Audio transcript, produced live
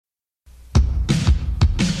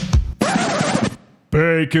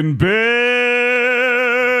BaconBit.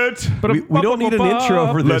 We don't need an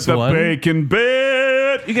intro for this one.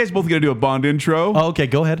 BaconBit. You guys both gonna do a Bond intro? Oh, okay,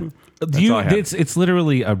 go ahead. It's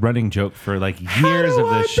literally a running joke for like years of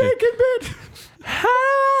this shit. BaconBit.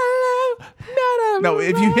 No,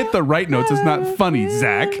 if you hit the right notes, it's not funny,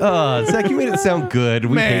 Zach. Zach, you made it sound good.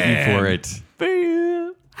 We hate you for it. For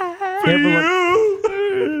you.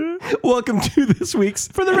 Welcome to this week's.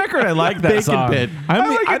 For the record, I like that Bacon song. Bit.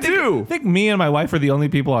 I think me and my wife are the only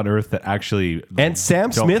people on earth that actually And Sam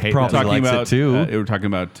don't Smith hate probably that. likes it too. We're talking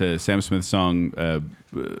about Sam Smith's song,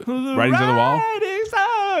 Writings on the Wall.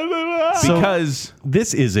 Because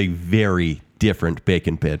This is a very different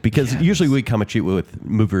Bacon Bit because usually we come at you with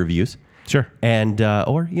movie reviews. Sure. And,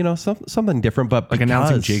 or, something different, but Like because,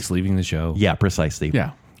 announcing Jake's leaving the show. Yeah, precisely.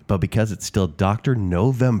 Yeah. But because it's still Dr.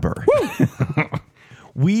 November,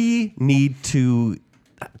 we need to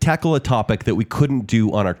tackle a topic that we couldn't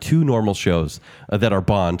do on our two normal shows that are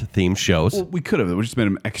Bond-themed shows. well, we could have. It would just made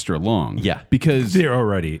them extra long. Yeah. Because They're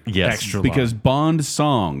already Yes. extra long. because Bond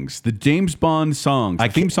songs, the James Bond songs, the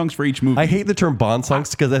theme songs for each movie. I hate the term Bond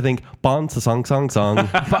songs because I think Bond's a song.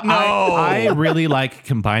 But I really like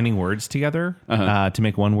combining words together to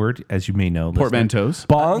make one word, as you may know. listener. Portmanteaus.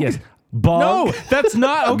 Bong? Yes. Bong? No, that's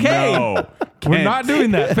not okay. No. We're not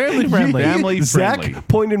doing that. Family friendly. Family friendly. Zach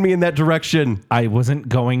pointed me in that direction. I wasn't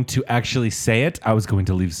going to actually say it. I was going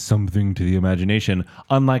to leave something to the imagination,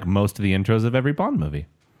 unlike most of the intros of every Bond movie.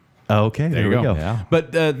 Okay, there we go. Yeah.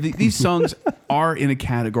 But these songs are in a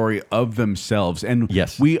category of themselves, and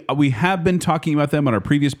Yes. we have been talking about them on our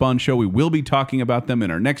previous Bond show. We will be talking about them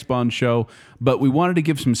in our next Bond show. But we wanted to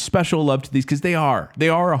give some special love to these because they are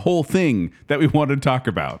a whole thing that we want to talk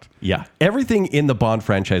about. Yeah. Everything in the Bond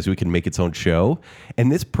franchise, we can make its own show.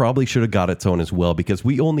 And this probably should have got its own as well because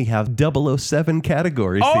we only have 007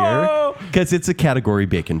 categories here. Because it's a category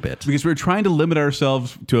Bacon Bit. Because we're trying to limit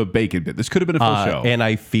ourselves to a Bacon Bit. This could have been a full show. And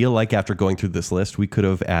I feel like after going through this list, we could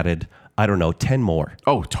have added, 10 more.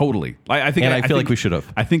 Oh, totally. I think And I feel like we should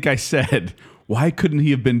have. I think I said, why couldn't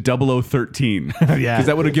he have been 0013? Yeah. Because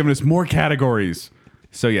that would have given us more categories.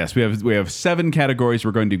 So yes, we have 7 categories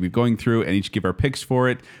we're going to be going through and each give our picks for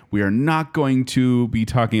it. We are not going to be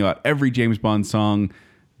talking about every James Bond song,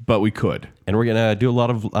 but we could. And we're going to do a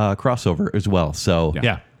lot of crossover as well. So,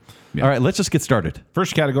 Yeah. All right, let's just get started.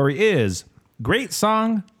 First category is great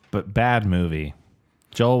song, but bad movie.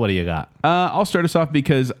 Joel, what do you got? I'll start us off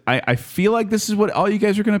because I feel like this is what all you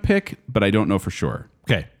guys are going to pick, but I don't know for sure.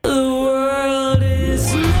 Okay.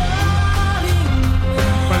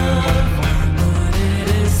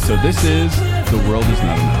 So this is The World Is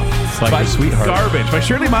Not Enough. By Sweetheart. Garbage by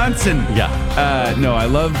Shirley Manson. Yeah. No, I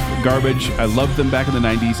love Garbage. I loved them back in the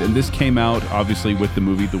 90s, and this came out, obviously, with the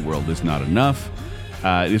movie The World Is Not Enough.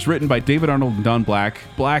 It's written by David Arnold and Don Black.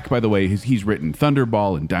 Black, by the way, he's written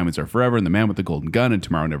Thunderball and Diamonds Are Forever and The Man with the Golden Gun and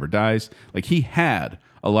Tomorrow Never Dies. Like, he had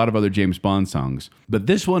a lot of other James Bond songs. But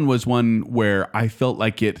this one was one where I felt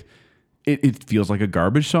like it feels like a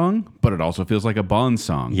Garbage song, but it also feels like a Bond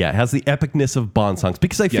song. Yeah, it has the epicness of Bond songs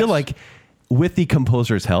because I feel Yes. like with the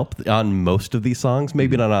composer's help on most of these songs,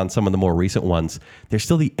 maybe not on some of the more recent ones, there's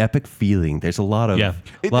still the epic feeling. There's a lot of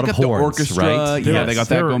They lot of got the horns, orchestra, right? yeah, they got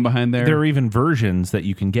that going behind there. There are even versions that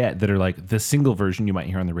you can get that are like the single version you might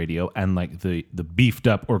hear on the radio and like the beefed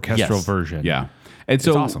up orchestral Yes. version. Yeah. And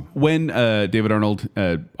so awesome. when David Arnold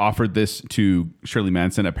offered this to Shirley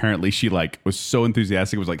Manson, apparently she was so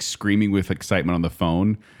enthusiastic, was like screaming with excitement on the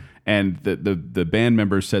phone. And the band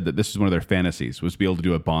members said that this is one of their fantasies, was to be able to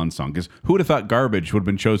do a Bond song. Because who would have thought Garbage would have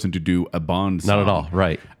been chosen to do a Bond song? Not at all,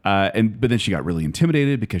 right. But then she got really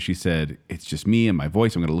intimidated because she said, it's just me and my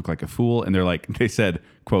voice. I'm going to look like a fool. And they said,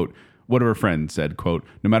 quote, one of her friends said, quote,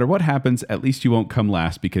 no matter what happens, at least you won't come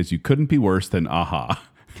last because you couldn't be worse than Aha.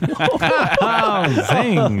 Oh,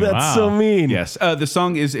 zing. That's Wow. so mean. Yes. The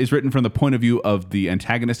song is written from the point of view of the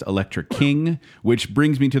antagonist, Electra King, which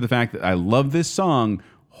brings me to the fact that I love this song.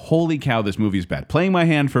 Holy cow, this movie is bad. Playing My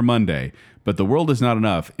Hand for Monday, but The World Is Not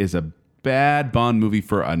Enough is a bad Bond movie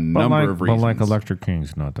for a number of reasons. But like Electric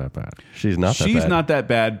King's not that bad. She's not that She's bad. not that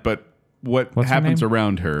bad, but what What's her happens name?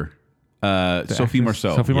 around her? Sophie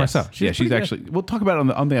Marceau. Sophie Yes. Marceau. Yeah, she's actually. We'll talk about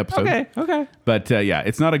it on the episode. Okay. But yeah,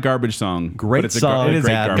 it's not a garbage song. Great but it's song. A It is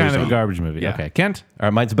great bad. garbage Kind of song. a garbage movie. Yeah. Okay. Kent, All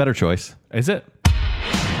right, mine's a better choice. is it?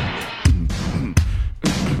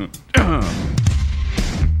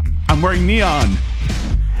 I'm wearing neon.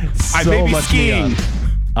 I may be skiing. neon.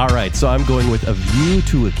 All right, so I'm going with A View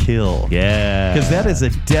to a Kill. Yeah. Because that is a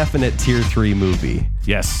definite tier 3 movie.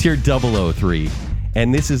 Yes. Tier 003.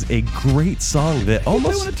 And this is a great song that I went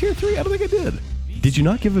almost... a tier 3. I don't think I did. Did you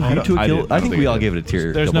not give a View to a I Kill? didn't. I I think don't we think I all did. gave it a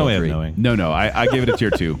tier. There's no way of 003. knowing. No, I gave it a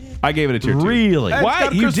tier 2. I gave it a tier 2. Really? It's Why?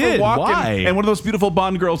 got You Christopher did. Walken Why? And one of those beautiful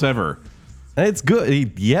Bond girls ever. It's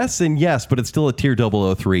good. Yes and yes, but it's still a tier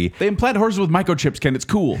 003. They implant horses with microchips, Ken. It's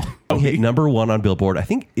cool. Hit number 1 on Billboard. I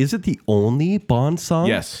think, is it the only Bond song?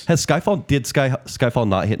 Yes. Did Skyfall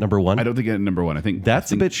not hit number 1? I don't think it hit number 1. I think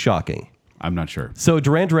That's a bit shocking. I'm not sure. So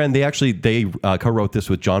Duran Duran, they co-wrote this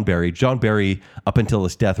with John Barry. John Barry, up until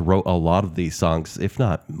his death, wrote a lot of these songs, if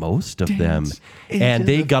not most of them. And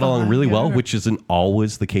they got along really well, which isn't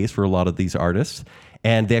always the case for a lot of these artists.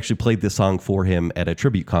 And they actually played this song for him at a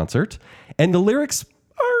tribute concert. And the lyrics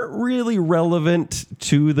aren't really relevant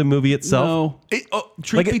to the movie itself. No.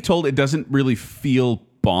 Truth be told, it doesn't really feel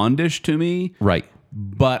Bondish to me. Right.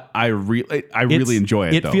 But I really enjoy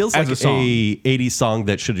it, though. It feels as like a song. a 80s song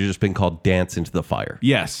that should have just been called Dance Into the Fire.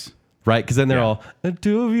 Yes. Right? Because then they're all,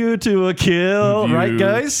 two of you to a kill. View right,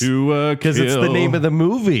 guys? Because it's the name of the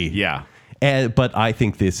movie. Yeah. But I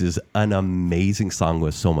think this is an amazing song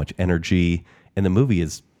with so much energy. And the movie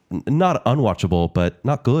is not unwatchable, but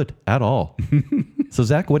not good at all. So,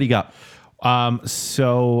 Zach, what do you got?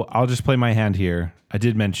 So I'll just play my hand here. I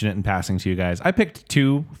did mention it in passing to you guys. I picked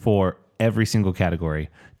 2 for every single category,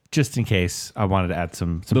 just in case I wanted to add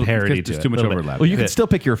some parity to There's it. too much Little bit. overlap. Well, you can still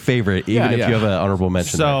pick your favorite, even if you have an honorable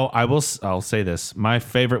mention. So I'll say this. My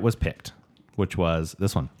favorite was picked, which was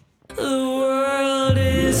this one. The world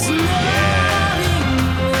is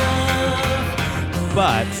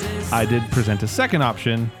But I did present a second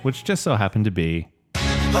option, which just so happened to be.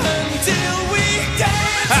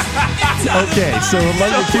 Okay, so among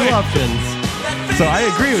the 2 options. So I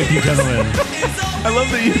agree with you, gentlemen. I love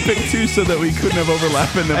that you picked 2 so that we couldn't have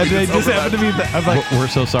overlap. And then And we they just happened to be. I was like, We're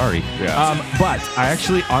so sorry. Yeah. But I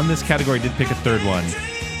actually, on this category, did pick a third one,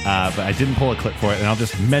 but I didn't pull a clip for it, and I'll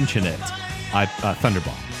just mention it.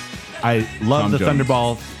 Thunderball. I love Tom the Jones.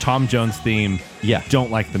 Thunderball Tom Jones theme. Yeah. Don't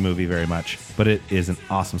like the movie very much, but it is an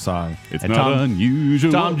awesome song. It's And not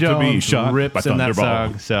unusual Tom to be Jones shot rips by in that Thunderball.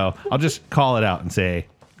 song, so I'll just call it out and say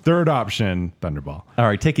third option, Thunderball. All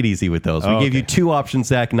right, take it easy with those. We gave you 2 options,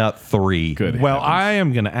 Zach, not 3. Good. Well, heavens. I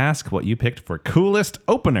am going to ask what you picked for coolest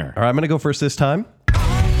opener. All right, I'm going to go first this time.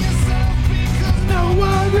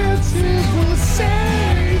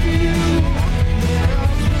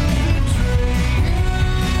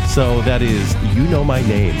 So that is You Know My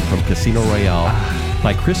Name from Casino Royale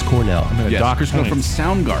by Chris Cornell. Yes, dock Chris Cornell from points.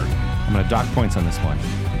 Soundgarden. I'm going to dock points on this one.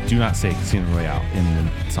 Do not say Casino Royale in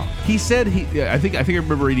the song. He said I think I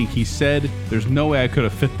remember reading. He said there's no way I could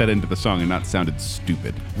have fit that into the song and not sounded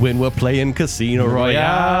stupid. When we're playing Casino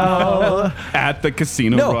Royale. At the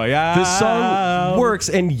Casino No, Royale. the song works,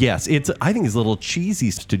 and yes, I think it's a little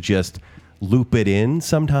cheesy to just loop it in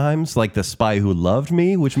sometimes, like The Spy Who Loved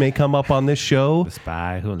Me, which may come up on this show. The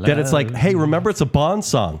Spy Who Loved That it's like, hey, remember it's a Bond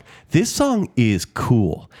song. This song is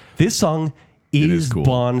cool. This song is cool.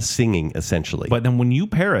 Bond singing, essentially. But then when you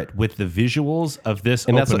pair it with the visuals of this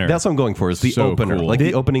and opener, that's what I'm going for, is the So opener, cool. like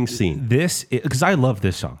the opening scene. this because I love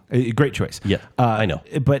this song. Great choice. Yeah, I know.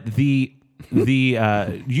 But you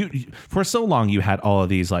for so long you had all of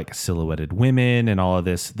these like silhouetted women and all of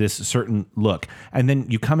this certain look, and then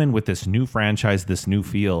you come in with this new franchise, this new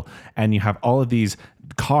feel, and you have all of these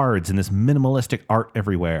cards and this minimalistic art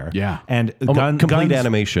everywhere. Yeah. And Complete guns,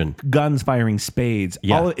 animation. guns firing spades.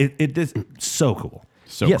 Yeah. All it is so cool.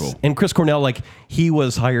 So Yes, cool. and Chris Cornell, like, he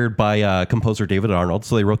was hired by composer David Arnold,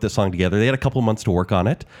 so they wrote this song together. They had a couple months to work on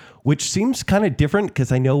it, which seems kind of different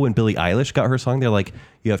because I know when Billie Eilish got her song, they're like,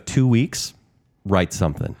 you have 2 weeks, write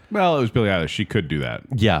something. Well, it was Billie Eilish. She could do that.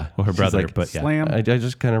 Yeah, Well, her She's brother, like, but yeah. Slam. I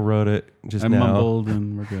just kind of wrote it just I now. mumbled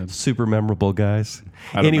and we're good. Super memorable, guys.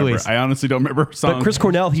 I don't Anyways, remember. I honestly don't remember her song. but Chris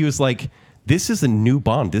Cornell, he was like, this is a new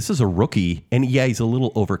Bond. This is a rookie. And yeah, he's a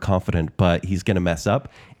little overconfident, but he's going to mess up.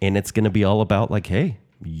 And it's going to be all about like, hey,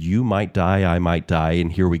 you might die, I might die,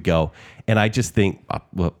 and here we go. And I just think,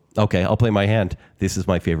 well, okay, I'll play my hand. This is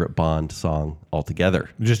my favorite Bond song altogether.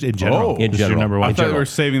 Just in general. Oh. In Just your general. number one. I thought we were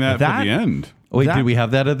saving that for the end. Oh, wait, That- did we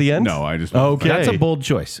have that at the end? No, I just Okay. That's a bold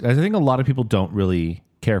choice. I think a lot of people don't really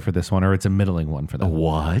care for this one, or it's a middling one for them.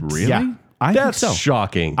 What? Really? Yeah, I That's think so.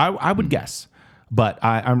 shocking. I would guess, but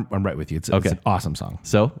I'm right with you. It's Okay. an awesome song.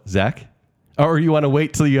 So, Zach? Or you want to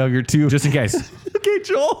wait till you have your 2? Just in case. okay,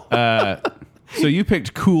 Joel. So you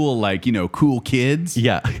picked cool, like, cool kids.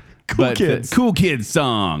 yeah. Cool But kids. the cool kids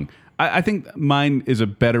song. I think mine is a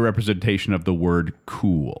better representation of the word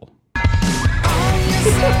cool.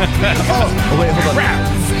 Oh, wait, hold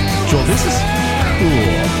on. Joel, this is cool.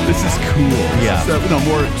 This is cool. Yeah. This is,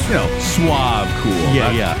 more, suave cool. Yeah,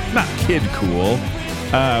 not, yeah. Not kid cool.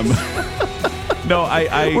 No,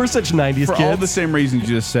 I We're such 90s for kids. all the same reasons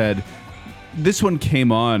you just said, this one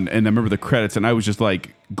came on, and I remember the credits, and I was just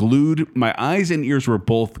like glued. My eyes and ears were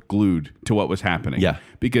both glued to what was happening. Yeah.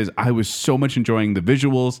 Because I was so much enjoying the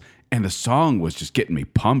visuals, and the song was just getting me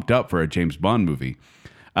pumped up for a James Bond movie.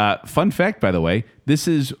 Fun fact, by the way, this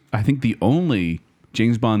is, I think, the only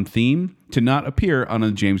James Bond theme to not appear on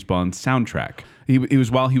a James Bond soundtrack. It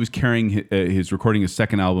was while he was recording his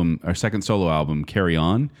second album, or second solo album, Carry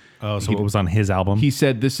On. Oh, so it was on his album? He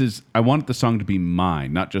said, I want the song to be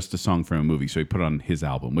mine, not just a song from a movie. So he put it on his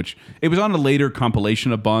album, which it was on a later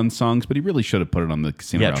compilation of Bond songs, but he really should have put it on the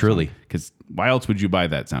Casino Royale. Yeah, truly. Because why else would you buy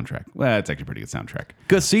that soundtrack? Well, it's actually a pretty good soundtrack.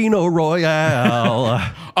 Casino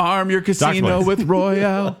Royale. Arm your casino Voice. with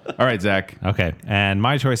Royale. All right, Zach. Okay, and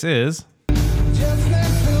my choice is...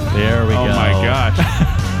 There we Oh go. my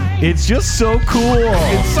gosh. It's just so cool.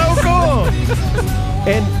 It's so cool.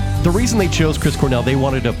 And the reason they chose Chris Cornell, they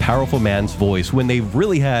wanted a powerful man's voice when they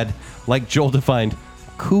really had, like Joel defined,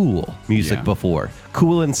 cool music Yeah. before.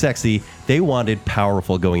 Cool and sexy. They wanted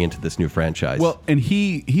powerful going into this new franchise. Well, and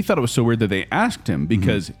he thought it was so weird that they asked him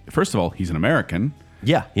because, first of all, he's an American.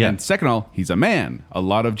 yeah. And second of all, he's a man. A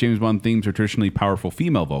lot of James Bond themes are traditionally powerful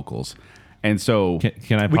female vocals. And so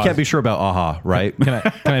Can I pause? We can't be sure about Aha, right? Can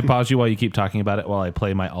I pause you while you keep talking about it while I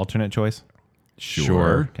play my alternate choice?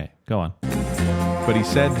 Sure. Okay, go on. But he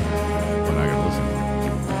said, we're not going to listen.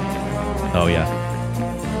 Oh, yeah.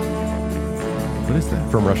 What is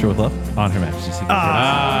that? From Russia with Love? On Her Majesty's Secret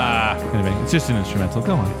Service. Anyway, it's just an instrumental.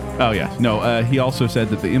 Go on. Oh, yeah. No, he also said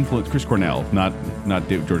that the influence, Chris Cornell, not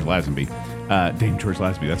George Lazenby, Dame George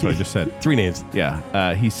Lazenby, that's what I just said. 3 names.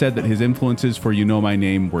 Yeah. He said that his influences for You Know My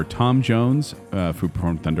Name were Tom Jones, who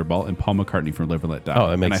performed Thunderball, and Paul McCartney from Live and Let Die. Oh,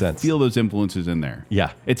 that makes and sense. I feel those influences in there.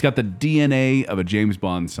 Yeah. It's got the DNA of a James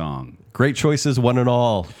Bond song. Great choices, one and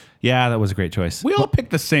all. Yeah, that was a great choice. We all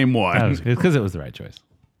picked the same one. Because it was the right choice.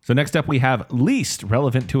 So next up, we have least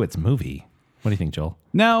relevant to its movie. What do you think, Joel?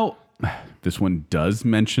 Now, this one does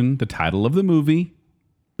mention the title of the movie,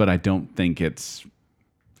 but I don't think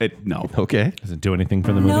no. Okay. Does it do anything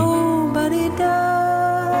for the movie? Nobody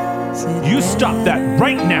does it. You stop that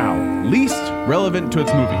right now. Least relevant to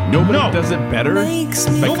its movie. Nobody No. does it better. Makes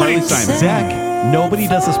me By Carly sad. Simon. Zach, nobody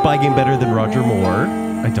does a spy game better than Roger Moore.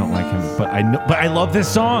 I don't like him, but I love this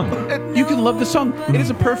song. You can love the song. It is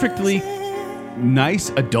a perfectly nice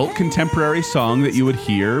adult contemporary song that you would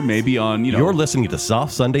hear maybe on, You're listening to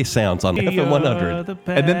Soft Sunday Sounds on FM 100.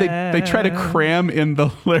 and then they try to cram in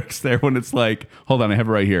the lyrics there when it's like, hold on, I have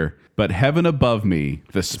it right here. But heaven above me,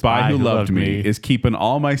 the spy who loved me, is keeping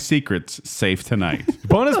all my secrets safe tonight.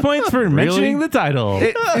 Bonus points for mentioning the title.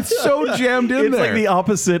 It's so jammed in It's there. like the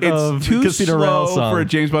opposite of It's too Casino slow Royale song. for a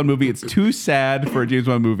James Bond movie. It's too sad for a James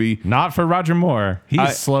Bond movie. Not for Roger Moore. He's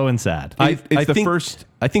I- slow and sad. It's the first.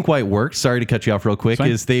 I think why it worked, sorry to cut you off real quick, Fine.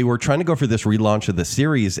 is they were trying to go for this relaunch of the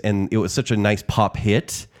series, and it was such a nice pop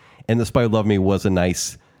hit, and The Spy Who Loved Me was a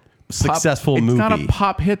nice, successful it's movie. not a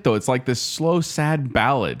pop hit though. It's like this slow, sad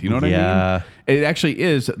ballad. You know what I Yeah. mean? It actually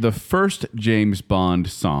is the first James Bond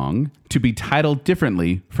song to be titled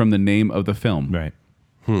differently from the name of the film. Right.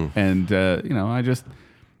 And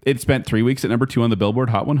it spent 3 weeks at number 2 on the Billboard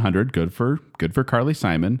Hot 100. Good for Carly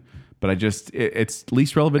Simon. But it's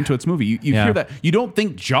least relevant to its movie. You Yeah. hear that. You don't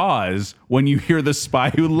think Jaws when you hear The Spy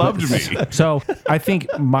Who Loved Me. So I think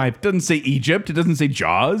my It doesn't say Egypt. It doesn't say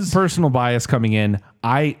Jaws. personal bias coming in,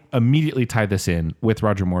 I immediately tied this in with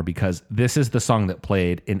Roger Moore because this is the song that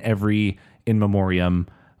played in every in memoriam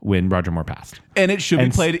when Roger Moore passed. And it should be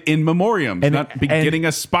And- played in memoriam, not getting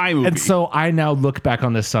a spy movie. And so I now look back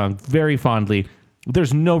on this song very fondly.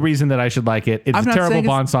 There's no reason that I should like it. It's I'm a not terrible saying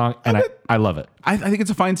it's- Bond song, and I love it. I think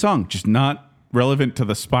it's a fine song, just not relevant to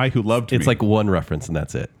The Spy Who Loved Me. It's like one reference, and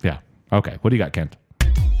that's it. Yeah. Okay. What do you got, Kent?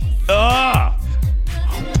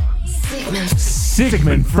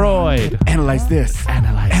 Sigmund Freud. Analyze this.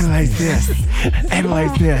 Analyze this.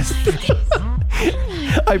 Analyze this.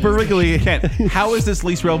 I perfectly... Kent, how is this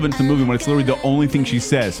least relevant to the movie when it's literally the only thing she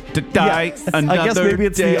says? To die another I guess maybe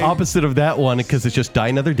it's day. the opposite of that one, because it's just die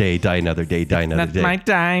another day, die another day, die another day.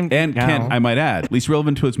 time. And Kent, I might add, least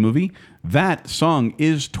relevant to its movie, that song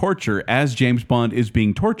is torture as James Bond is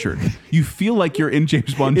being tortured. You feel like you're in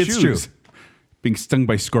James Bond's It's shoes. true. Being stung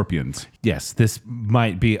by scorpions. Yes, this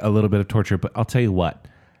might be a little bit of torture, but I'll tell you what.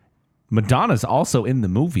 Madonna's also in the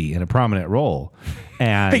movie in a prominent role.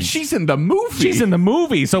 And Hey, she's in the movie. she's in the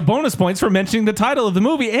movie. So bonus points for mentioning the title of the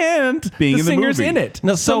movie and Being the in the singer's movie. in it.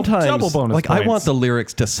 Now, So sometimes, double bonus like, points. I want the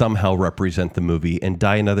lyrics to somehow represent the movie, and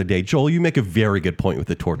die another day. Joel, you make a very good point with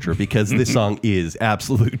the torture, because this song is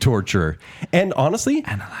absolute torture. And honestly,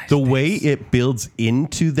 the way it builds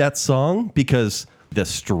into that song, because the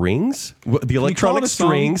strings, the call electronic it a song?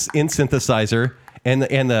 strings in synthesizer, and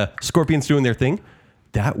the scorpions doing their thing.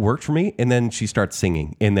 That worked for me. And then she starts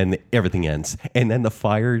singing, and then everything ends. And then the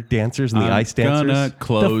fire dancers and the ice dancers. Gonna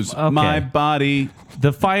close my body.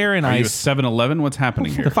 The fire and Are you a ice 7-Eleven? What's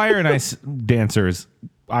happening here? The fire and ice dancers,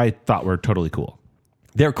 I thought were totally cool.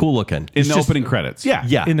 They're cool looking. In the opening credits.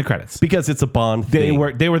 Yeah. in the credits. Because it's a Bond They thing.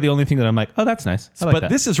 were the only thing that I'm like, oh, that's nice. I like But that.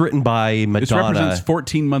 this is written by Madonna. This represents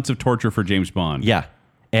 14 months of torture for James Bond. Yeah.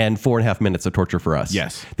 And 4.5 minutes of torture for us.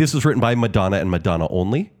 Yes. This was written by Madonna and Madonna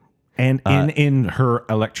only. and in her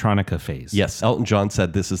electronica phase. Yes. Elton John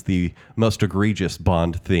said this is the most egregious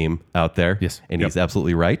Bond theme out there. Yes. And he's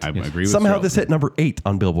absolutely right. I agree with Somehow Sir this hit number 8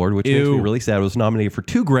 on Billboard, which makes me really sad. It was nominated for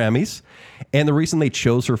 2 Grammys. And the reason they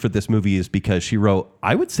chose her for this movie is because she wrote,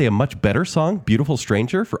 I would say, a much better song, Beautiful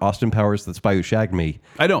Stranger, for Austin Powers' The Spy Who Shagged Me.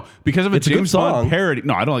 I know, because of a It's a good James Bond song. parody.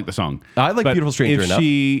 No, I don't like the song. I like But Beautiful Stranger enough.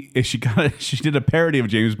 If she did a parody of a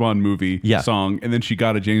James Bond movie song, and then she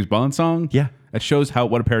got a James Bond song, that shows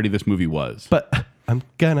what a parody this movie was. But I'm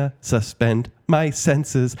gonna suspend my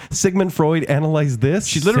senses. Sigmund Freud analyzed this.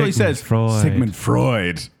 She literally Sigmund says Freud. Sigmund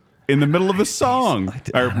Freud in the middle of the song.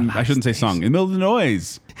 Or I shouldn't say song, in the middle of the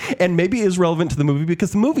noise. And maybe it is relevant to the movie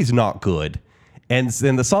because the movie's not good. And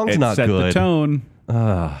the song's It not set good. the tone.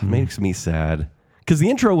 Makes me sad. Because the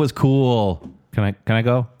intro was cool. Can I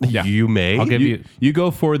go? Yeah. You may. I'll give you. You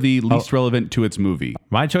go for the least relevant to its movie.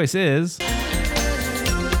 My choice is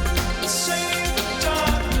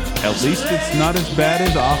At least it's not as bad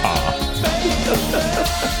as Aha.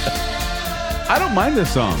 I don't mind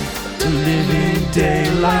this song. Living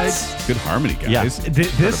Daylights. Good harmony, guys. Yeah.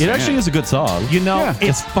 This It actually is a good song. You know, Yeah.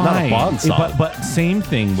 it's not a fine. Bond song. But same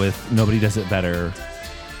thing with Nobody Does It Better.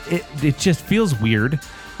 It just feels weird.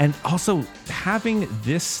 And also having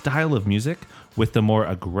this style of music with the more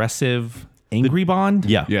aggressive, angry Bond.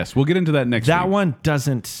 Yeah. Yes, we'll get into that next That week. one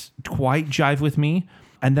doesn't quite jive with me.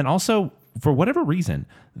 And then also, for whatever reason,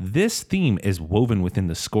 this theme is woven within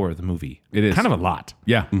the score of the movie. It is. kind of a lot.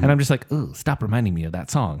 Yeah. And I'm just like, oh, stop reminding me of that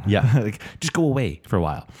song. Yeah. Like, just go away for a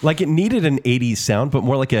while. Like it needed an 80s sound, but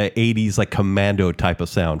more like a 80s like commando type of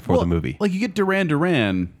sound for the movie. Like you get Duran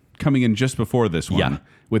Duran coming in just before this one. Yeah.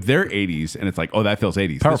 With their 80s, and it's like, oh, that feels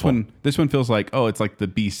 80s. Powerful. This one feels like, oh, it's like the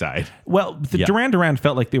B-side. Well, the Yeah. Duran Duran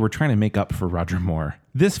felt like they were trying to make up for Roger Moore.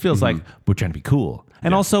 This feels like we're trying to be cool.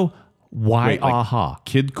 And also, why Wait, like Aha?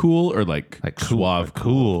 Kid cool or like suave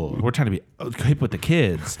Cool. We're trying to be hip with the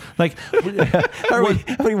kids. Like, How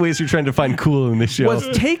many ways are you trying to find cool in this show? was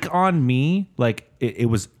Take On Me, like, it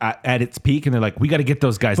was at its peak, and they're like, we got to get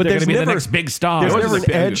those guys. They're going to be the next big star. There's What never is an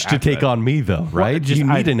the edge to after take that? on me, though, right? You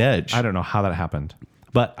need an edge. I don't know how that happened,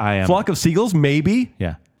 but I am. Flock of Seagulls, maybe.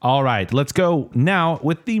 Yeah. All right, let's go now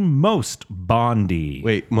with the most Bondy.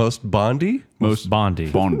 Wait, most Bondy? Most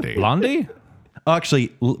Bondy. Bondy. Blondie? Actually,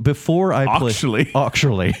 before I play, Actually.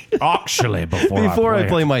 Actually, before I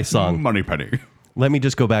play my song, Money penny. let me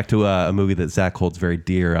just go back to a movie that Zach holds very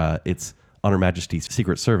dear. It's On Her Majesty's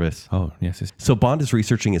Secret Service. Oh, yes. So Bond is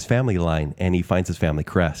researching his family line, and he finds his family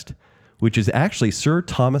crest, which is actually Sir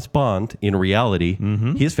Thomas Bond in reality,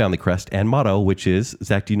 his family crest and motto, which is,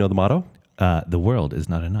 Zach, do you know the motto? The world is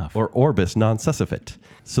not enough. Or Orbis non suscifit.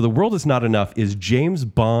 So the world is not enough is James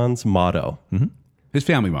Bond's motto. His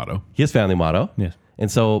family motto. His family motto. Yes. And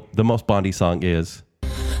so the most Bondy song is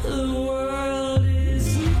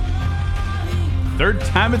Third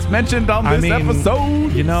time it's mentioned on this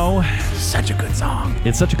episode. You know, Such a good song.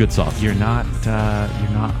 it's such a good song. you're not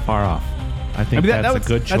far off. I think that's a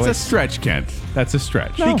good choice. That's a stretch, Kent. That's a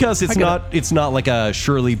stretch. Because I it's get not like a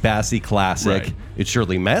Shirley Bassey classic. Right. It's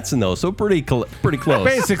Shirley Manson though, so pretty close.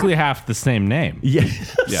 basically half the same name. Yeah.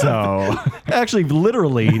 So Actually,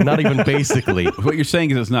 literally, not even basically. What you're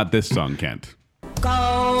saying is it's not this song, Kent.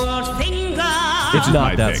 It's my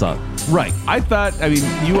not that pick. song. Right. I thought,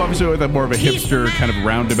 you obviously went more of a hipster kind of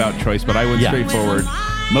roundabout choice, but I went Yeah. straightforward.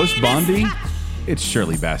 Most Bondy, it's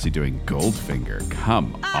Shirley Bassey doing Goldfinger.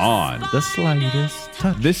 Come on. The slightest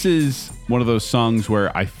touch. This is one of those songs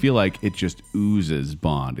where I feel like it just oozes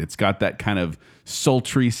Bond. It's got that kind of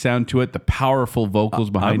sultry sound to it, the powerful vocals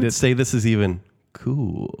I behind would it. say this is even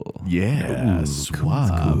cool. Yeah,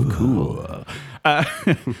 suave, cool.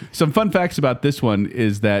 Some fun facts about this one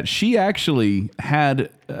is that she actually had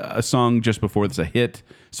a song just before this, a hit.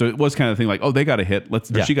 So it was kind of the thing like, oh, they got a hit.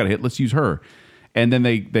 She got a hit. Let's use her. And then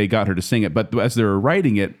they got her to sing it. But as they were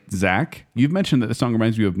writing it, Zach, you've mentioned that the song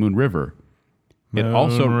reminds you of Moon River. It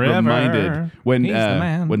also River, reminded when he's the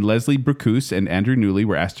man. Leslie Bracus and Andrew Newley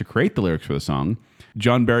were asked to create the lyrics for the song,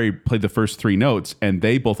 John Barry played the first 3 notes, and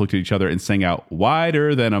they both looked at each other and sang out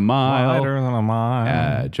 "Wider Than a Mile." Wider than a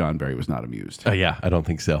mile. John Barry was not amused. Yeah, I don't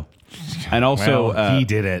think so. And also, Well, he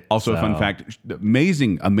did it, Also, a fun so. fact: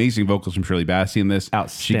 amazing vocals from Shirley Bassey in this. She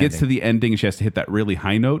Outstanding. gets to the ending and she has to hit that really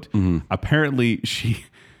high note. Apparently, she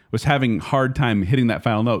was having hard time hitting that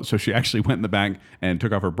final note, so she actually went in the back and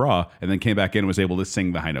took off her bra, and then came back in and was able to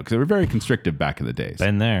sing the high note because they were very constrictive back in the days.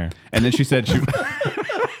 Been there. And then she said she.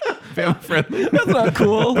 Family friendly. That's not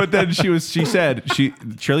cool. But then she said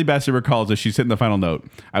Shirley Bassey recalls as she's hitting the final note.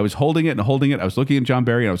 I was holding it and holding it. I was looking at John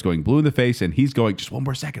Barry and I was going blue in the face, and he's going just one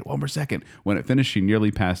more second. When it finished, she nearly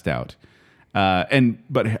passed out.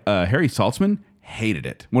 But Harry Saltzman hated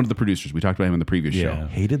it. One of the producers. We talked about him in the previous show.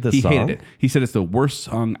 Hated the he song? Hated it. He said it's the worst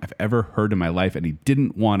song I've ever heard in my life, and he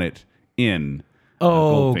didn't want it in.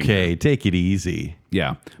 Okay, take it easy.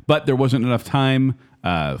 Yeah, but there wasn't enough time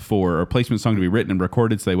for a replacement song to be written and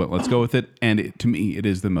recorded, so they went, let's go with it. And to me, it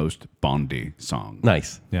is the most Bondy song.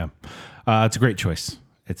 Nice. Yeah. It's a great choice.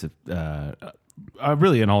 It's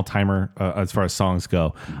really an all-timer as far as songs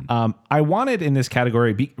go. I wanted in this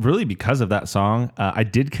category, really because of that song, I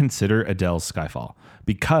did consider Adele's Skyfall.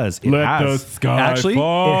 Because it has it has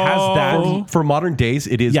that For modern days,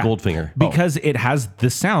 it is yeah, Goldfinger. because it has the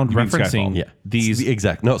sound mean referencing Skyfall? Yeah, these the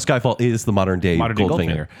exact. No, Skyfall is the modern day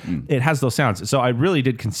Goldfinger. It has those sounds. So I really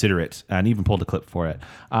did consider it and even pulled a clip for it.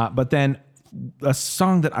 But then a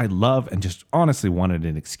song that I love and just honestly wanted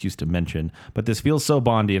an excuse to mention, but this feels so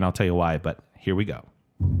Bondy, and I'll tell you why, but here we go.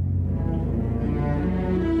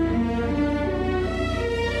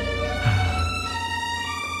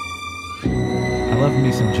 I love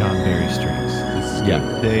me some John Barry strings.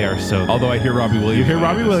 Yeah. They are so good. Although I hear Robbie Williams. You hear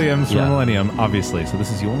Robbie Williams from Yeah. Millennium, obviously. So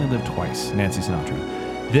this is You Only Live Twice, Nancy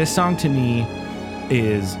Sinatra. This song to me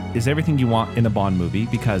is everything you want in a Bond movie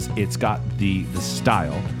because it's got the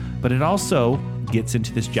style, but it also gets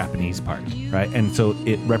into this Japanese part, right? And so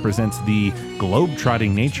it represents the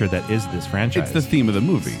globe-trotting nature that is this franchise. It's the theme of the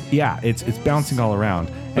movie. Yeah, it's bouncing all around.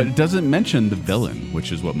 But it doesn't mention the villain,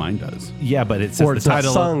 which is what mine does. Yeah, but it says Or the it's not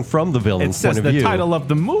title. sung from the It villain's says point of the view. title of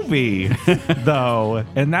the movie, though,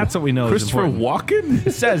 and that's what we know. Christopher is important. Walken?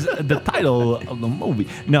 It says the title of the movie.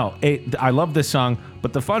 No, I love this song,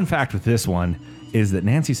 but the fun fact with this one is that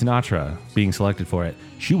Nancy Sinatra being selected for it,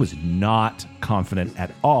 she was not confident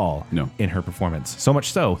at all in her performance. So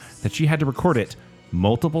much so that she had to record it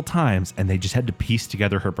multiple times, and they just had to piece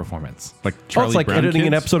together her performance. Like Oh, Charlie it's like Brown editing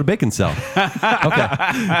an Kids? episode of Bacon Cell.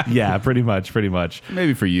 Okay. Yeah, pretty much.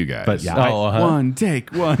 Maybe for you guys. But yeah, One take.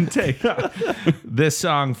 This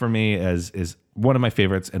song for me is one of my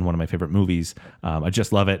favorites and one of my favorite movies. I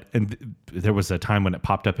just love it. And there was a time when it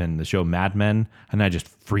popped up in the show Mad Men, and I just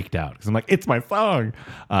freaked out because I'm like, it's my song.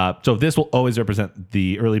 So this will always represent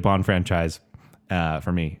the early Bond franchise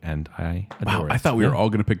for me, and I adore Wow, it. I thought we were all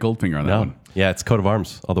going to pick Goldfinger on that No. one. Yeah, it's coat of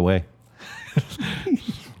arms all the way.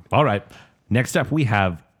 All right. Next up, we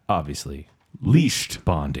have obviously Leashed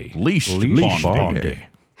Bondy. Leashed Bondy.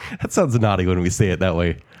 That sounds naughty when we say it that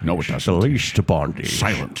way. No, it doesn't. Leashed Bondy.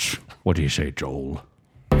 Silence. What do you say, Joel?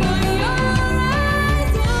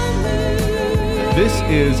 This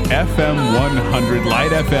is FM 100,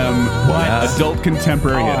 Light FM, adult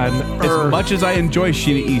contemporary. As much as I enjoy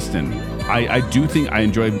Sheena Easton, I do think I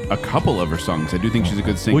enjoy a couple of her songs. I do think she's a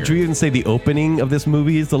good singer. Would you even say the opening of this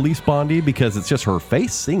movie is the least Bondy because it's just her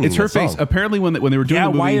face singing? It's her the song. face. Apparently, when they were doing Yeah,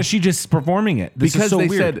 the movie, why is she just performing it? This because is so they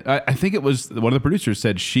weird. said, I think it was one of the producers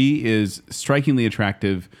said she is strikingly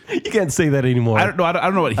attractive. You can't say that anymore. I don't know. I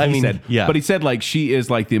don't know what he said. yeah. But he said like she is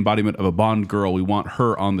like the embodiment of a Bond girl. We want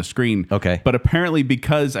her on the screen. Okay. But apparently,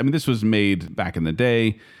 because this was made back in the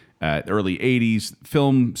day, early '80s,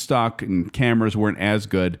 film stock and cameras weren't as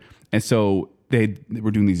good, and so they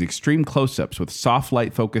were doing these extreme close-ups with soft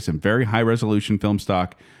light focus and very high resolution film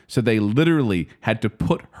stock. So they literally had to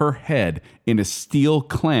put her head in a steel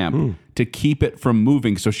clamp to keep it from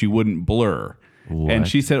moving so she wouldn't blur. And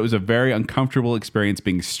she said it was a very uncomfortable experience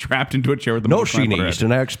being strapped into a chair with the No, metal clamp on her Sheena head.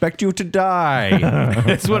 Easton, I expect you to die.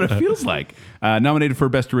 That's what it feels like. Nominated for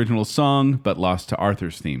Best Original Song, but lost to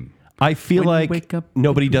Arthur's theme. I feel When you like wake up,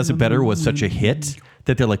 Nobody Does It Better was such a hit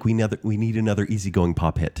that they're like, we need another easygoing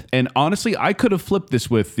pop hit. And honestly, I could have flipped this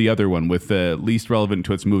with the other one, with the least relevant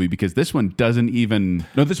to its movie, because this one doesn't even.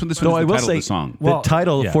 No, this one is the I will title say of the song. the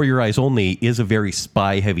title yeah. For Your Eyes Only is a very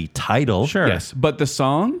spy-heavy title. Sure. Yes, but the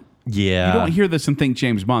song. Yeah. You don't hear this and think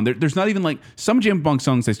James Bond. There's not even like some James Bond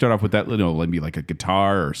songs. They start off with that, maybe like a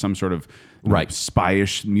guitar or some sort of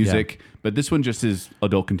spyish music. Yeah. But this one just is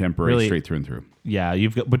adult contemporary, Really- straight through and through. Yeah,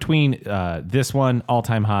 you've got between this one, All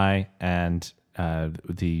Time High, and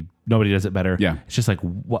the nobody does it better. Yeah. It's just like,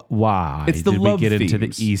 why It's the did love we get into the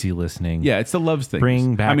themes. easy listening? Yeah, it's the loves thing.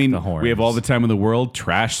 Bring back the horns. We have all the time in the world.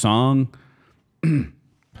 Trash song. Kidding.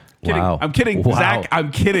 Wow. I'm kidding. Wow. Zach,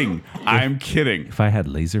 I'm kidding. I'm kidding. If I had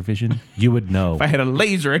laser vision, you would know. If I had a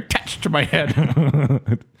laser attached to my head.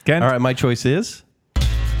 Ken? All right, my choice is.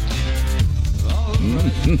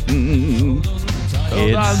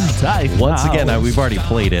 Once again, we've already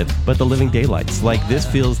played it, but The Living Daylights. Like, this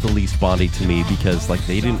feels the least Bondy to me because, like,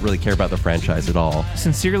 they didn't really care about the franchise at all.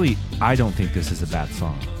 Sincerely, I don't think this is a bad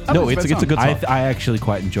song. No, it's a good song. I actually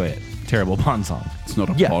quite enjoy it. Terrible Bond song. It's not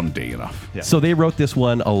a Yeah. Bondy enough. Yeah. So they wrote this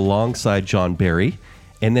one alongside John Barry,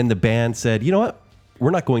 and then the band said, you know what? We're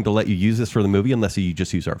not going to let you use this for the movie unless you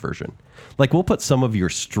just use our version. Like, we'll put some of your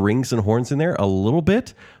strings and horns in there a little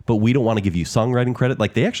bit, but we don't want to give you songwriting credit.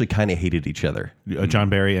 Like, they actually kind of hated each other. John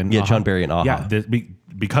Barry and Yeah, John Barry and Aha. Yeah,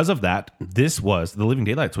 because of that, this was The Living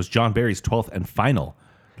Daylights was John Barry's 12th and final.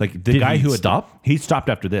 Like the Did guy he who had stop? He stopped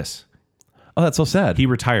after this. Oh, that's so sad. He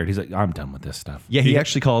retired. He's like, I'm done with this stuff. yeah, he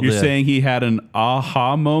actually called You're the... saying he had an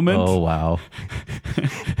aha moment? Oh, wow.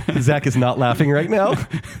 Zach is not laughing right now.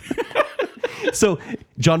 So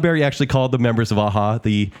John Barry actually called the members of Aha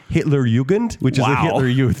the Hitler Jugend, which is the Wow. Hitler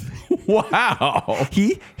Youth. Wow.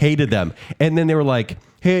 He hated them. And then they were like,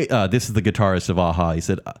 hey, this is the guitarist of Aha. He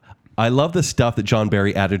said, I love the stuff that John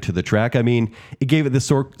Barry added to the track. I mean, it gave it this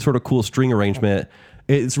sort of cool string arrangement.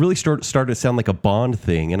 It's really started to sound like a Bond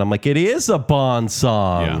thing. And I'm like, it is a Bond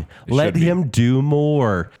song. Yeah, it Let should be. him do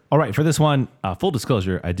more. All right, for this one, full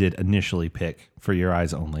disclosure, I did initially pick For Your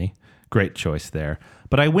Eyes Only. Great choice there.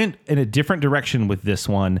 But I went in a different direction with this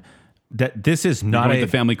one. That this is not going a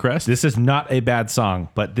with the family crest? This is not a bad song,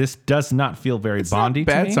 but this does not feel very Bondy to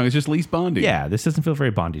Bad me. song. It's just least Bondy. Yeah, this doesn't feel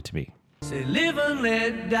very Bondy to me. Say live and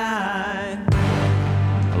let die.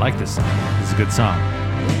 I like this song. This is a good song.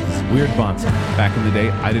 This is a weird Bond song. Back in the day,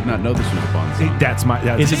 I did not know this was a Bond song. That's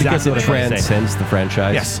Is it because exactly it what I was gonna say. transcends the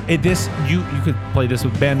franchise? Yes, you could play this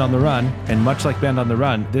with Band on the Run, and much like Band on the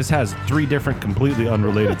Run, this has 3 different completely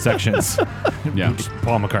unrelated sections. Yeah.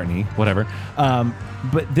 Paul McCartney, whatever.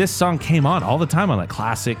 But this song came on all the time on like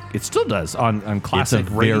classic. It still does on classic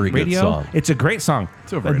very good radio. song. It's a great song.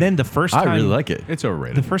 It's overrated. And then the first time I really like it. It's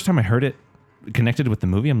overrated. The first time I heard it connected with the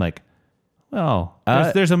movie, I'm like, well,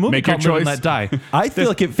 there's a movie make your called Live and choice. Let Die. I feel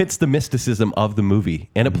like it fits the mysticism of the movie,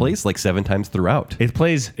 and it plays like 7 times throughout. It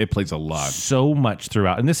plays It plays a lot. so much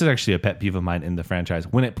throughout, and this is actually a pet peeve of mine in the franchise.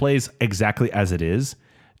 When it plays exactly as it is,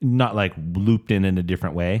 not like looped in a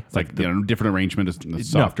different way. It's like, different arrangement is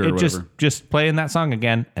softer or it whatever. just playing that song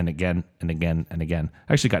again and again and again and again.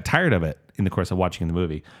 I actually got tired of it in the course of watching the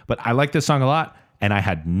movie, but I like this song a lot, and I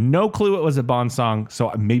had no clue it was a Bond song.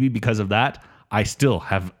 So maybe because of that, I still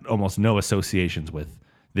have almost no associations with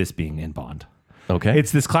this being in Bond. Okay.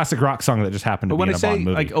 It's this classic rock song that just happened to But be when in I a say Bond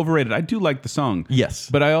movie. like overrated, I do like the song. Yes.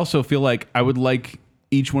 But I also feel like I would like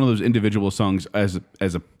each one of those individual songs as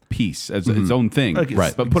a piece, as its own thing. Okay,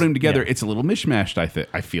 Right. But putting them together, yeah. it's a little mishmashed, I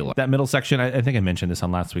feel like. that middle section, I think I mentioned this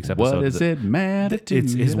on last week's episode. What is it matter to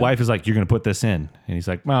It's his you? wife is like, you're going to put this in. And he's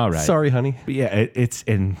like, all right. Sorry, honey. But yeah, it's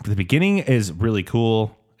in the beginning is really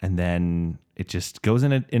cool. And then it just goes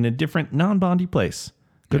in a different non-Bondy place.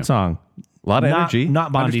 Good song. A lot of Not- energy.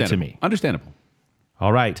 Not Bondy to Understandable. me. Understandable.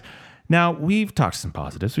 All right. Now, we've talked some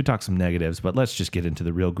positives, we talked some negatives, but let's just get into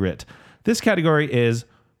the real grit. This category is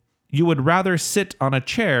you would rather sit on a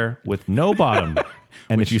chair with no bottom.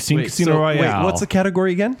 And if you've seen Casino Royale, Wait, what's the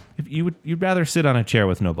category again? if you'd rather sit on a chair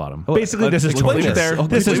with no bottom. Basically, this is explain torture. this. Okay,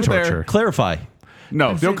 This is leave it there. torture. Clarify.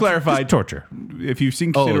 No, don't clarify. Just torture. If you've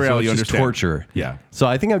seen Oh, Casino so Royale, it's you just understand. torture. Yeah. So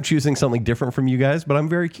I think I'm choosing something different from you guys, but I'm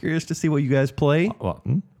very curious to see what you guys play. Well,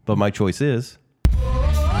 But my choice is...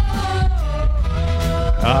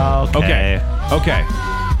 okay. Okay.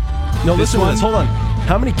 No, This listen to one- this. Hold on.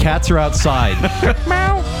 How many cats are outside?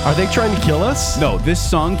 Are they trying to kill us? No, this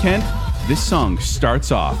song, Kent, this song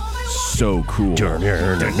starts off so cool. I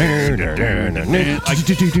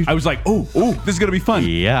was like, oh, this is going to be fun.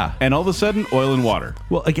 Yeah. And all of a sudden, oil and water.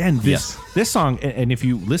 Well, again, Yes. this song, and if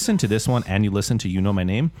you listen to this one and you listen to You Know My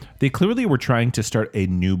Name, they clearly were trying to start a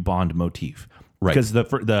new Bond motif. Right. Because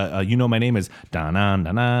the You Know My Name is da na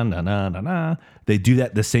da na da na da na. They do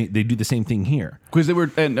that the same. They do the same thing here. Because they were,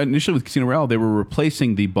 and initially with Casino Royale, they were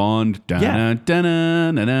replacing the Bond Yeah. with You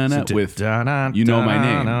Know My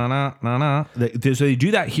Name. So they do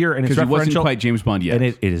that here, and it's Because he wasn't referential, quite James Bond yet. and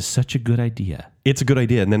it is such a good idea. It's a good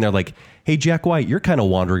idea. And then they're like, hey, Jack White, you're kind of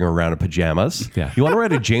wandering around in pajamas. Yeah. You want to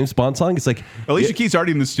write a James Bond song? It's like, Alicia Keys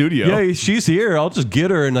already in the studio. yeah, she's here. I'll just get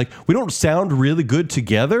her. And like, we don't sound really good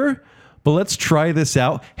together, but let's try this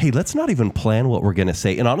out. Hey, let's not even plan what we're going to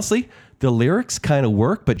say. And honestly, the lyrics kind of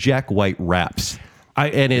work, but Jack White raps.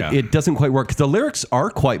 It doesn't quite work because the lyrics are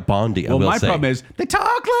quite Bondy. Well, my say. problem is they talk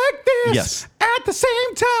like this Yes. at the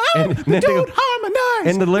same time. And They then they don't go-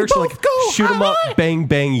 harmonize. and the lyrics They are both like go shoot 'em up, high. bang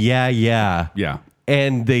bang, yeah yeah, Yeah.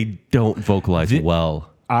 and they don't vocalize well.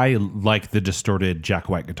 I like the distorted Jack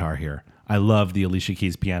White guitar here. I love the Alicia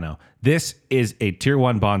Keys piano. This is a tier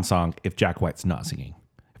 1 Bond song if Jack White's not singing.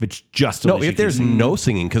 If it's just No, Alicia if there's Keys. no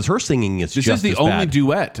singing, because her singing is This just is the as only bad.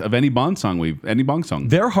 duet of any Bond song any Bond song.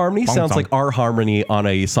 Their harmony Bong sounds song. like our harmony on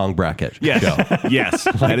a song bracket. Yes. Yes.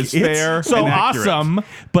 That is it's fair. So and accurate. awesome.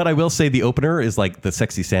 But I will say the opener is like the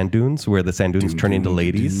sexy sand dunes, where the sand dunes turn into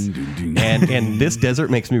ladies, and this desert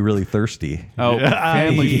makes me really thirsty. Oh,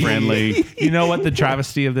 family friendly. You know what the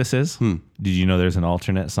travesty of this is? Did you know there's an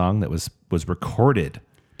alternate song that was recorded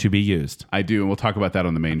to be used? I do, and we'll talk about that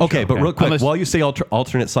on the main Okay, show. but real quick, Unless- while you say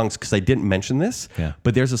alternate songs, because I didn't mention this,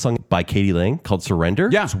 but there's a song by Katie Lang called Surrender.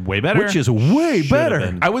 Yeah. It's way better. Which is way better.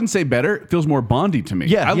 been. I wouldn't say better. It feels more Bondy to me.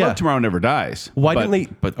 Yeah, I yeah. love Tomorrow Never Dies. Why but didn't they?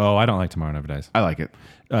 But Oh, I don't like Tomorrow Never Dies. I like it.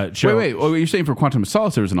 Cheryl, Wait. Oh, you're saying for Quantum of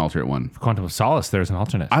Solace there was an alternate one? Quantum of Solace, there's an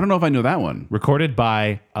alternate. I don't know if I know that one. Recorded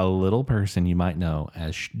by a little person you might know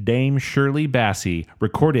as Dame Shirley Bassey,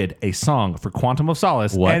 recorded a song for Quantum of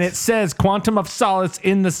Solace, What? and it says Quantum of Solace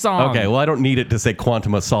in the song. okay, well, I don't need it to say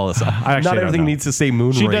Quantum of Solace. actually Not don't everything know. needs to say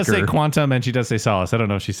Moonraker. She does say Quantum and she does say Solace. I don't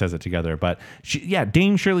know if she says it together, but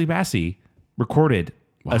Dame Shirley Bassey recorded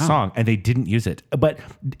a song and they didn't use it. But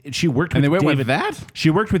she worked with And they went with David, that?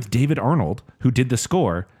 She worked with David Arnold, who did the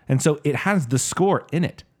score, and so it has the score in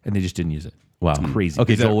it, and they just didn't use it. Wow. It's crazy.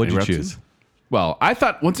 Okay, Is that Joel, what'd you eruption? choose? Well, I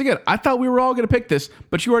thought we were all going to pick this,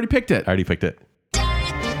 but you already picked it. I already picked it.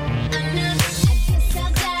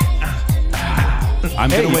 I'm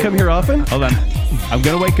Hey, gonna you wait. come here often? Hold on. I'm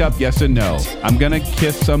going to wake up, yes and no. I'm going to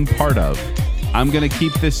kiss some part of. I'm going to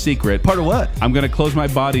keep this secret. Part of what? I'm going to close my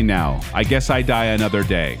body now. I guess I die another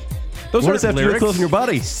day. Those What are does that have to do with closing your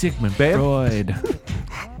body? Sigmund Babe? Freud.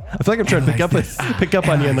 I feel like I'm trying to pick up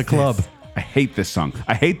on you in the club. I hate this song.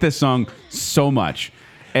 I hate this song so much.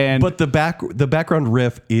 And But the background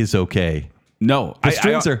riff is okay. no, the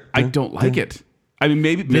strings are- I don't like it. I mean,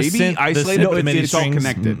 maybe synth- the isolated, synth but MIDI it's all strings?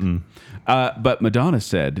 connected. But Madonna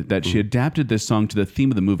said that she adapted this song to the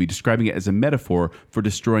theme of the movie, describing it as a metaphor for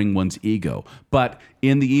destroying one's ego. But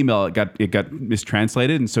in the email, it got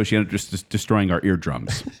mistranslated, and so she ended up just destroying our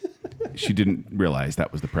eardrums. She didn't realize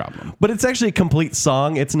that was the problem. But it's actually a complete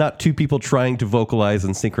song. It's not two people trying to vocalize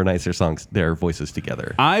and synchronize their voices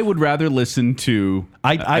together. I would rather listen to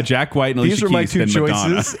Jack White and these Alicia are my Keys two than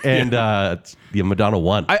Madonna. choices, and the Madonna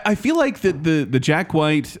won. I feel like the Jack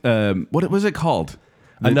White, what was it called?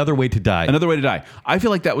 Another Way to Die. Another Way to Die. I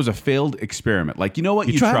feel like that was a failed experiment. Like, you know what?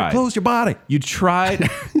 You try tried. to close your body. You tried.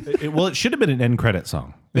 It should have been an end credit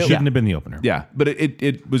song. It shouldn't have been the opener. Yeah, but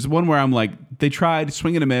it was one where I'm like, they tried,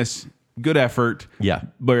 swing and a miss, good effort. Yeah.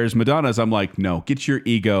 Whereas Madonna's, I'm like, no, get your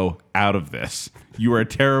ego out of this. You are a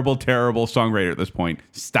terrible, terrible songwriter at this point.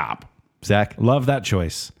 Stop. Zach. Love that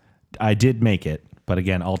choice. I did make it, but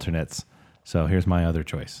again, alternates. So here's my other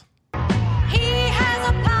choice.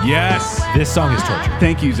 Yes. This song is torture.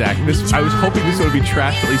 Thank you, Zach. I was hoping this would be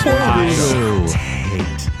trashed at least one time. Ooh.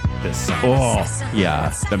 Hate this song. Oh,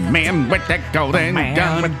 Yeah. the man with the golden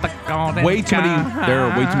gun. Way too many. There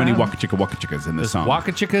are way too many waka chickas in this song.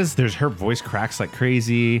 Waka Chickas, there's her voice cracks like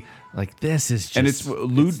crazy. Like this is just And it's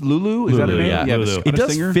Lulu. Is that her Lulu, name? yeah. the Lulu. Scottish It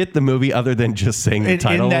does singer. fit the movie other than just saying the in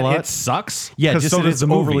title that a lot. it sucks. Yeah, 'Cause just so it does is the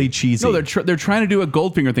movie. overly cheesy. No, they're trying to do a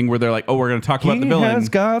Goldfinger thing where they're like, oh, we're going to talk about the He villain. has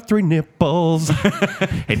got 3 nipples.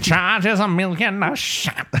 It charges $1 million a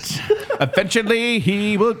shot. Eventually,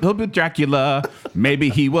 he'll be Dracula. Maybe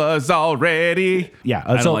he was already. Yeah,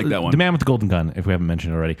 I don't like that one. The Man with the Golden Gun, if we haven't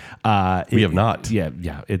mentioned it already. We have not. Yeah.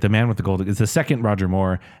 The Man with the Golden. It's the second Roger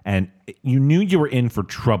Moore, and you knew you were in for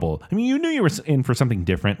trouble. I mean, you knew you were in for something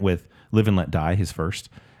different with Live and Let Die, his first,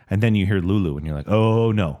 and then you hear Lulu, and you're like,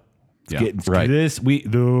 oh no, right. This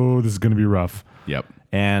is going to be rough. Yep.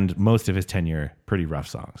 And most of his tenure, pretty rough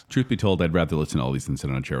songs. Truth be told, I'd rather listen to all these than sit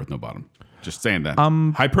on a chair with no bottom. Just saying that.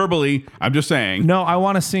 Hyperbole. I'm just saying. No, I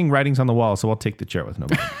want to sing Writings on the Wall, so I'll take the chair with no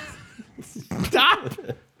bottom. Stop.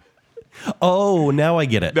 Oh, now I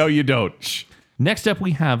get it. No, you don't. Shh. Next up,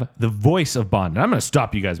 we have the voice of Bond. And I'm going to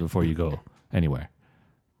stop you guys before you go anywhere.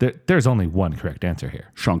 There's only one correct answer here.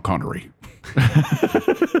 Sean Connery.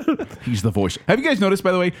 He's the voice. Have you guys noticed,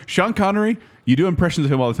 by the way, Sean Connery, you do impressions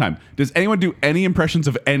of him all the time. Does anyone do any impressions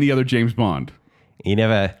of any other James Bond? He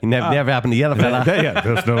never happened to the other fella. Yeah,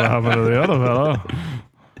 that's not happened to the other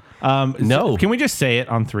fellow. No. Can we just say it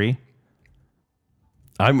on 3?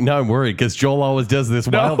 I'm worried because Joel always does this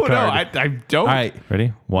wild card. I don't. All right.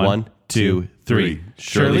 Ready? One, 2, 3.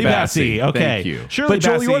 Shirley Bassey. Okay. Thank you. Shirley But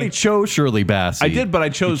Joel, Bassey. you already chose Shirley Bassey. I did, but I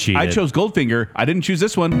chose Goldfinger. I didn't choose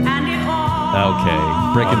this one.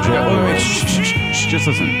 Okay. Breaking Joel. Wait, shh, just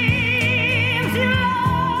listen.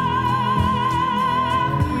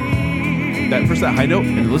 That high note,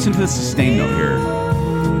 and listen to the sustain note here.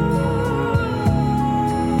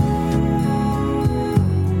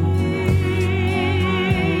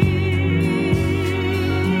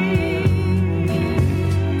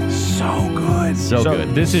 So good.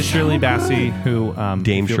 This is Shirley Bassey, who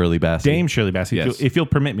Dame Shirley Bassey. Dame Shirley Bassey. Yes. If you'll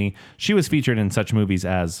permit me, she was featured in such movies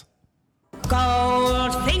as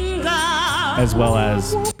Goldfinger. as well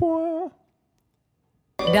as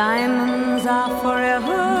Diamonds are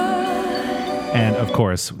forever. and of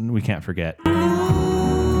course we can't forget. Break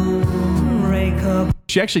up.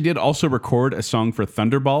 She actually did also record a song for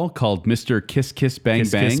Thunderball called Mr. Kiss Kiss Bang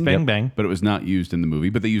Kiss, Bang. Kiss, Bang, Bang. But it was not used in the movie,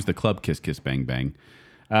 but they used the club Kiss Kiss Bang Bang.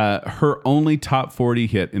 Her only top 40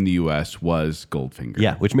 hit in the U.S. was Goldfinger.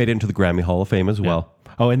 Yeah, which made it into the Grammy Hall of Fame as well.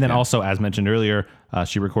 Oh, and then also, as mentioned earlier,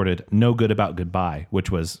 she recorded "No Good About Goodbye," which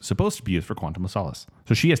was supposed to be used for Quantum of Solace.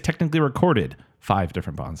 So she has technically recorded 5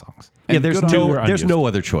 different Bond songs. Yeah, And there's good on her. there's no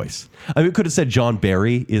other choice. I mean, it could have said John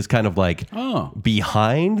Barry is kind of like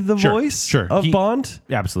behind the Sure, voice sure. of He- Bond.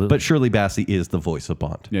 Absolutely. But Shirley Bassey is the voice of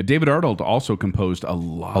Bond. Yeah, David Arnold also composed a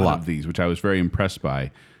lot of these, which I was very impressed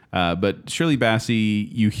by. But Shirley Bassey,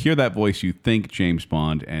 you hear that voice, you think James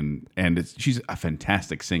Bond, and she's a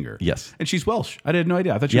fantastic singer. Yes. And she's Welsh. I had no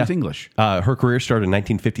idea. I thought she was English. Her career started in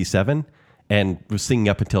 1957 and was singing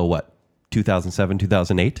up until what? 2007,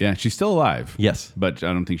 2008? Yeah, she's still alive. Yes. But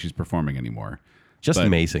I don't think she's performing anymore. Just But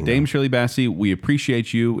amazing. Dame though. Shirley Bassey, we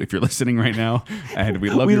appreciate you if you're listening right now, and we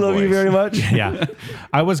love We your love voice. you very much. Yeah,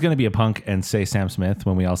 I was going to be a punk and say Sam Smith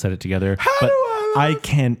when we all said it together, but I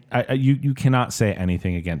can't. You cannot say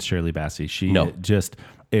anything against Shirley Bassey. She just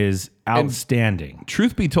is outstanding.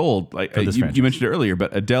 Truth be told, like this you franchise. mentioned it earlier,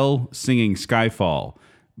 but Adele singing Skyfall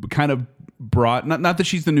kind of brought, not that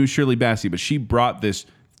she's the new Shirley Bassey, but she brought this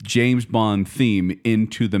James Bond theme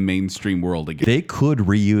into the mainstream world again. They could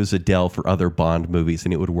reuse Adele for other Bond movies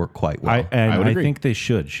and it would work quite well. I would agree. think they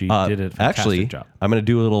should. She did a fantastic Actually, job. I'm going to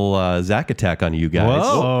do a little Zack attack on you guys.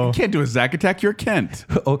 Whoa. You can't do a Zack attack. You're Kent.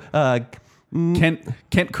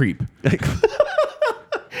 Kent creep.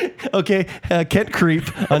 Okay, Kent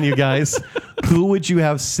Creep on you guys. Who would you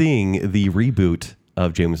have sing the reboot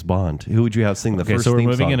of James Bond? Who would you have sing the Okay, first so we're theme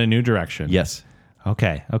moving song? in a new direction. Yes.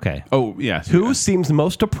 Okay. Oh yes. Who seems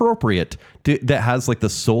most appropriate that has like the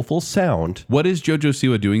soulful sound? What is JoJo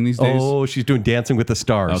Siwa doing these days? Oh, she's doing Dancing with the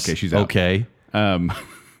Stars. Okay, she's out. Okay.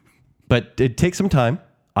 But it takes some time.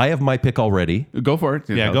 I have my pick already. Go for it.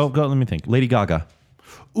 Yeah, go. Let me think. Lady Gaga.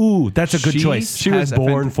 Ooh, that's a good choice. She was has a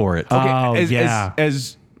born for it. Okay, Oh, as,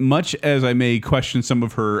 as much as I may question some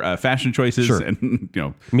of her fashion choices Sure. and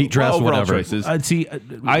Meat dress, overall whatever. choices, I think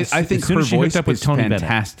as soon her as she hooked voice up with is Tony Bennett,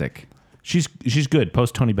 fantastic, she's good.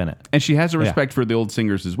 Post Tony Bennett. and she has a respect for the old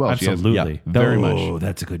singers as well. Absolutely, She has, very much. Oh,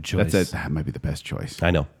 that's a good choice. That might be the best choice.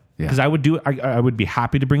 I know. Yeah. Because I would do. I would be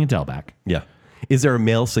happy to bring Adele back. Yeah. Is there a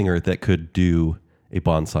male singer that could do a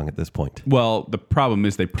Bond song at this point? Well, the problem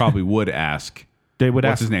is they probably would ask. They would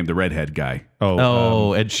What's ask his name? The redhead guy.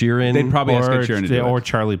 Oh, Ed Sheeran. They'd probably ask Ed or, Sheeran to do or it.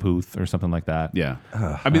 Charlie Puth or something like that. Yeah.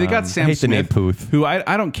 I mean, they got Sam I hate the name Smith, Puth. who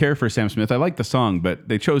I don't care for Sam Smith. I like the song, but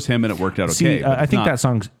they chose him and it worked out See, okay. but I it's think not- that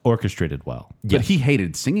song's orchestrated well. But he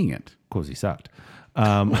hated singing it. Because he sucked.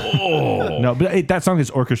 No, but that song is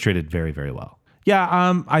orchestrated very, very well.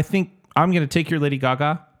 Yeah, I think I'm going to take your Lady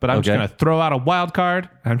Gaga, but I'm just Okay. going to throw out a wild card.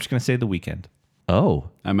 I'm just going to say The Weeknd. Oh.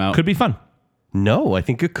 I'm out. Could be fun. No, I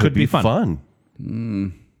think it could be be fun. fun.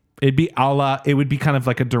 It'd be a la, it would be kind of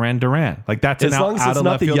like a Duran Duran. Like that's As an long as out it's of not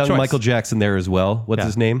left the field young choice. Michael Jackson there as well. What's Yeah.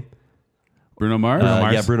 his name? Bruno Mars?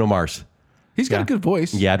 Mars. Yeah, Bruno Mars. He's got a good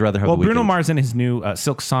voice. Yeah, I'd rather have Well, the Bruno Weeknd. Mars and his new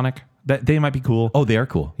Silk Sonic, that they might be cool. Oh, they are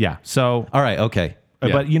cool. Yeah. So, All right, okay.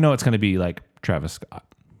 but you know it's going to be like Travis Scott.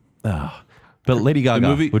 But Lady Gaga The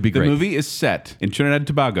movie would be great. The movie is set in Trinidad and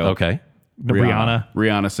Tobago. Okay.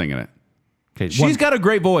 Rihanna singing it. Okay. She's got a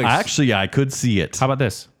great voice. Actually, I could see it. How about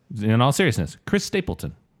this? In all seriousness, Chris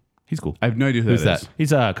Stapleton. He's cool. I have no idea who Who's that that? is.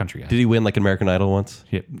 He's a country guy. Did he win like American Idol once?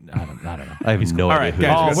 I don't know. I have no All idea right, who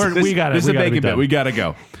guys. that is. we got it. This is We a gotta be bacon bit. done. We got to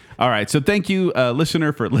go. All right. So thank you,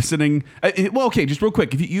 listener, for listening. Well, okay, just real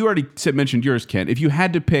quick. If you already mentioned yours, Kent. If you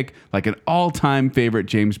had to pick like an all-time favorite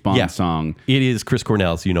James Bond Yeah. song, It is Chris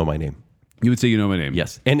Cornell's You Know My Name. you would say You Know My Name.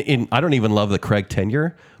 Yes. And I don't even love the Craig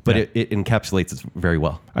tenure, but it encapsulates it very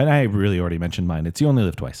well. And I really already mentioned mine. It's You Only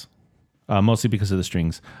Live Twice. Mostly because of the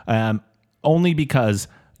strings. Only because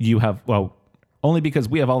we have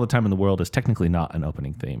all the time in the world is technically not an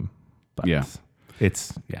opening theme. But Yeah.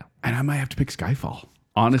 It's And I might have to pick Skyfall.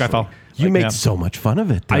 Honestly. Skyfall. You Like, make yeah. so much fun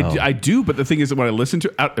of it, though. I do, but the thing is that when I listen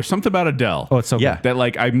to there's something about Adele. Oh, it's so Yeah. good. that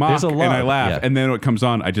like I mock There's a and lot, I laugh, yeah. and then when it comes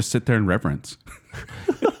on, I just sit there in reverence.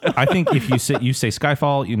 I think if you say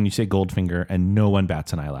Skyfall and you say Goldfinger, and no one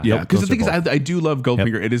bats an eyelash. Yeah, because the Those thing are is, I do love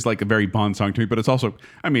Goldfinger. It is like a very Bond song to me, but it's also,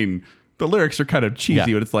 I mean, the lyrics are kind of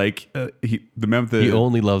cheesy, Yeah. but it's like he the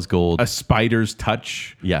only loves gold. a spider's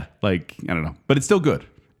touch. Yeah. Like, I don't know, but it's still good.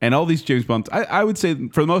 And all these James Bonds, I would say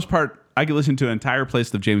for the most part, I could listen to an entire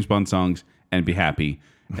playlist of James Bond songs and be happy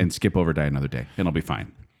and skip over Die Another Day, and I'll be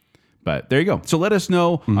fine. But there you go. So let us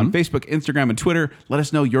know on Facebook, Instagram, and Twitter. Let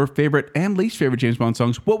us know your favorite and least favorite James Bond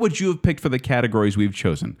songs. What would you have picked for the categories we've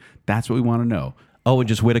chosen? That's what we want to know. Oh, and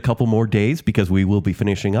just wait a couple more days because we will be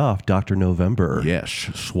finishing off Dr. November. Yes,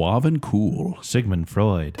 suave and cool. Sigmund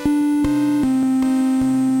Freud.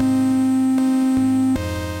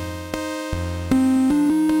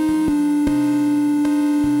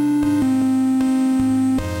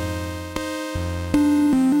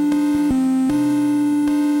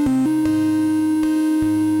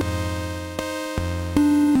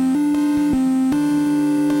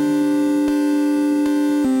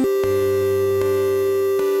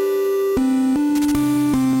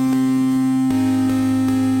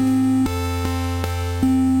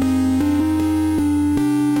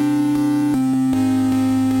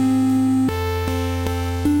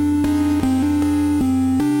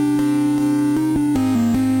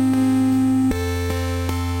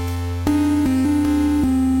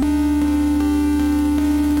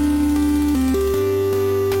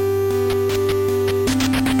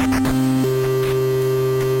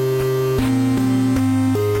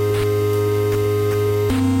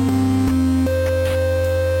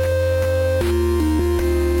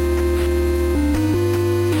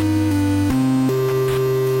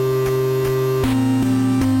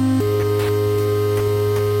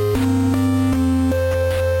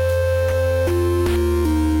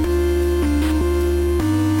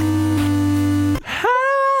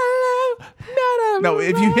 No,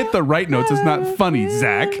 if you hit the right notes, it's not funny,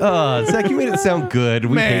 Zach. Zach, you made it sound good.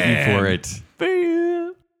 We hate you for it.